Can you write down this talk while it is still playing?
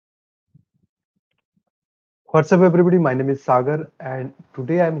What's up, everybody? My name is Sagar, and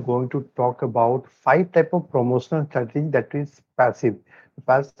today I'm going to talk about five type of promotional strategy that is passive.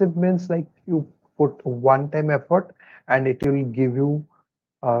 Passive means like you put one-time effort, and it will give you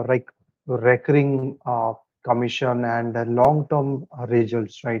like recurring commission and long-term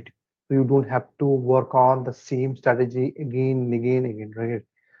results, right? So you don't have to work on the same strategy again and again and again, right?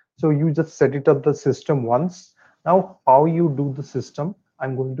 So you just set it up the system once. Now, how you do the system?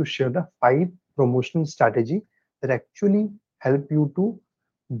 I'm going to share the five promotional strategy that actually help you to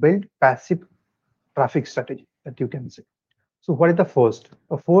build passive traffic strategy that you can say. So what is the first?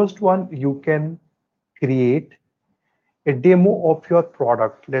 The first one, you can create a demo of your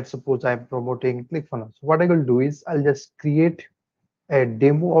product. Let's suppose I'm promoting ClickFunnels. What I will do is I'll just create a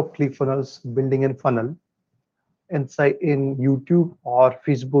demo of ClickFunnels building a funnel inside in YouTube or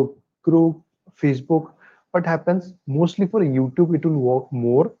Facebook group, Facebook. What happens mostly for YouTube, it will work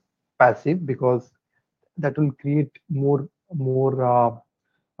more passive because that will create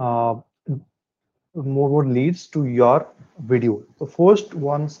uh, more leads to your video. The first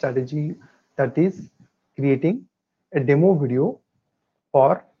one strategy that is creating a demo video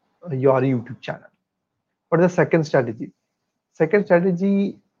for your YouTube channel. What is the second strategy? Second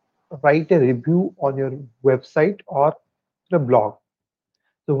strategy, write a review on your website or the blog.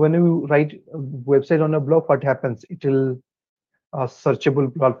 So when you write a website on a blog, what happens? It will a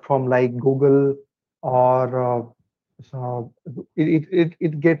searchable platform like Google or so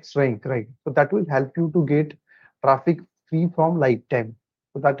it gets ranked, right? So that will help you to get traffic free from lifetime.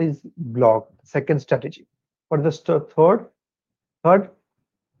 So that is blog, second strategy. But the third,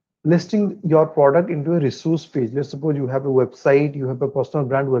 listing your product into a resource page. Let's suppose you have a website, you have a personal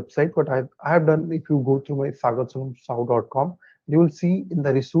brand website. What I have done, if you go through my sagarsanamsau.com, you will see in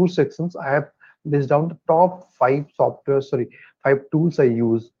the resource sections, I have list down the top five software, sorry, five tools I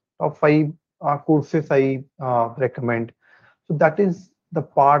use, top five courses I recommend. So that is the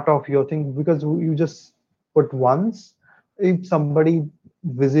part of your thing because you just put once. If somebody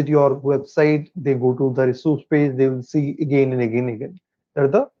visit your website, they go to the resource page, they will see again and again and again.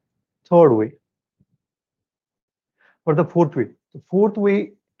 That's the third way. Or the fourth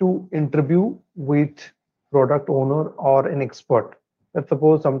way to interview with product owner or an expert. Let's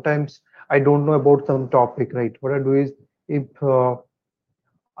suppose sometimes I don't know about some topic, right? What I do is if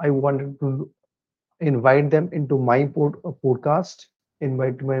I wanted to invite them into my podcast,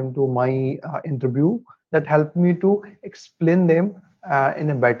 invite them into my interview, that helped me to explain them in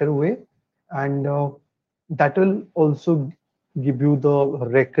a better way, and that will also give you the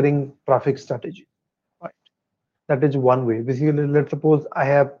recurring traffic strategy. Right. That is one way. Basically, let's suppose I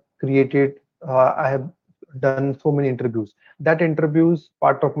have done so many interviews. That interviews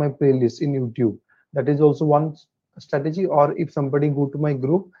part of my playlist in YouTube. That is also one strategy. Or if somebody go to my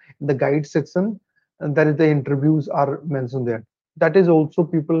group, in the guide section, and that is the interviews are mentioned there. That is also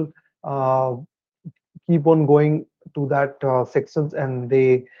people uh, keep on going to that sections and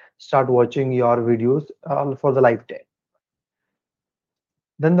they start watching your videos for the lifetime.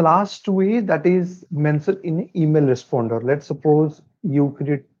 Then the last way that is mentioned in email responder. Let's suppose you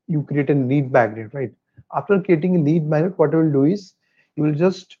create a lead magnet, right? After creating a lead magnet, what you will do is you will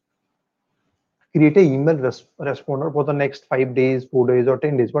just create a email responder for the next 5 days, 4 days, or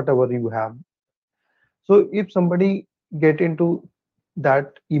 10 days, whatever you have. So if somebody get into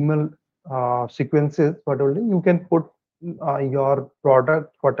that email sequences, whatever you can put your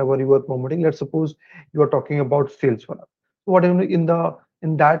product, whatever you are promoting. Let's suppose you are talking about sales funnel. So whatever in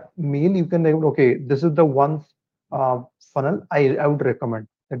that mail you can recommend, okay, this is the one funnel I would recommend.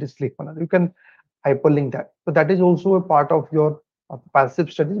 That is click funnel. You can hyperlink that. So that is also a part of your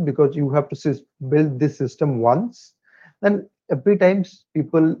passive strategy because you have to build this system once. Then every times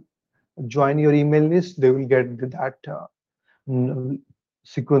people join your email list, they will get that n-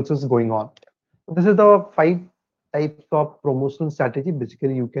 sequences going on. This is the five types of promotional strategy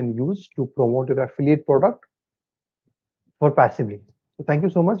basically you can use to promote your affiliate product for passively. So thank you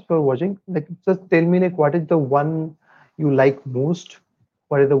so much for watching. Like, just tell me like what is the one you like most?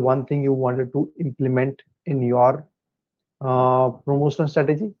 What is the one thing you wanted to implement in your promotional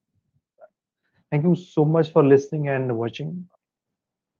strategy? Thank you so much for listening and watching.